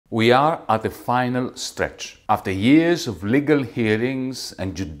We are at the final stretch, after years of legal hearings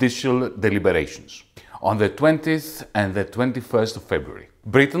and judicial deliberations. On the 20th and the 21st of February,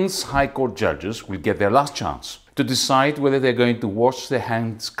 Britain's High Court judges will get their last chance to decide whether they're going to wash their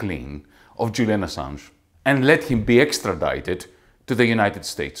hands clean of Julian Assange and let him be extradited to the United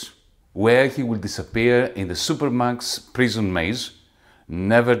States, where he will disappear in the Supermax prison maze,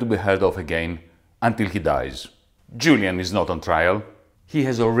 never to be heard of again until he dies. Julian is not on trial. He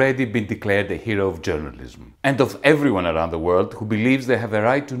has already been declared a hero of journalism and of everyone around the world who believes they have a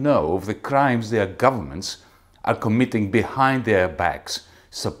right to know of the crimes their governments are committing behind their backs,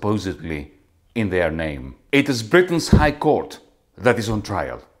 supposedly in their name. It is Britain's High Court that is on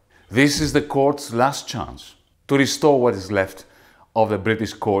trial. This is the court's last chance to restore what is left of the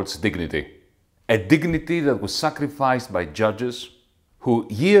British court's dignity. A dignity that was sacrificed by judges who,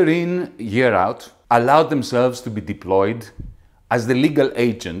 year in, year out, allowed themselves to be deployed as the legal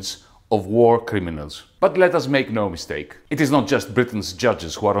agents of war criminals. But let us make no mistake, it is not just Britain's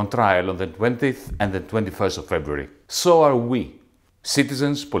judges who are on trial on the 20th and the 21st of February. So are we,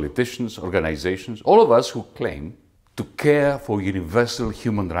 citizens, politicians, organizations, all of us who claim to care for universal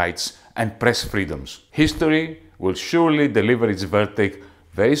human rights and press freedoms. History will surely deliver its verdict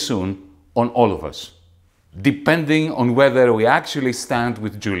very soon on all of us, depending on whether we actually stand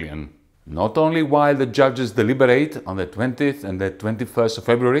with Julian. Not only while the judges deliberate on the 20th and the 21st of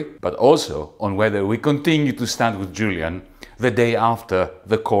February, but also on whether we continue to stand with Julian the day after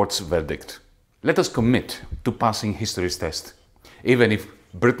the court's verdict. Let us commit to passing history's test, even if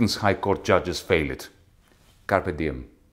Britain's High Court judges fail it. Carpe diem.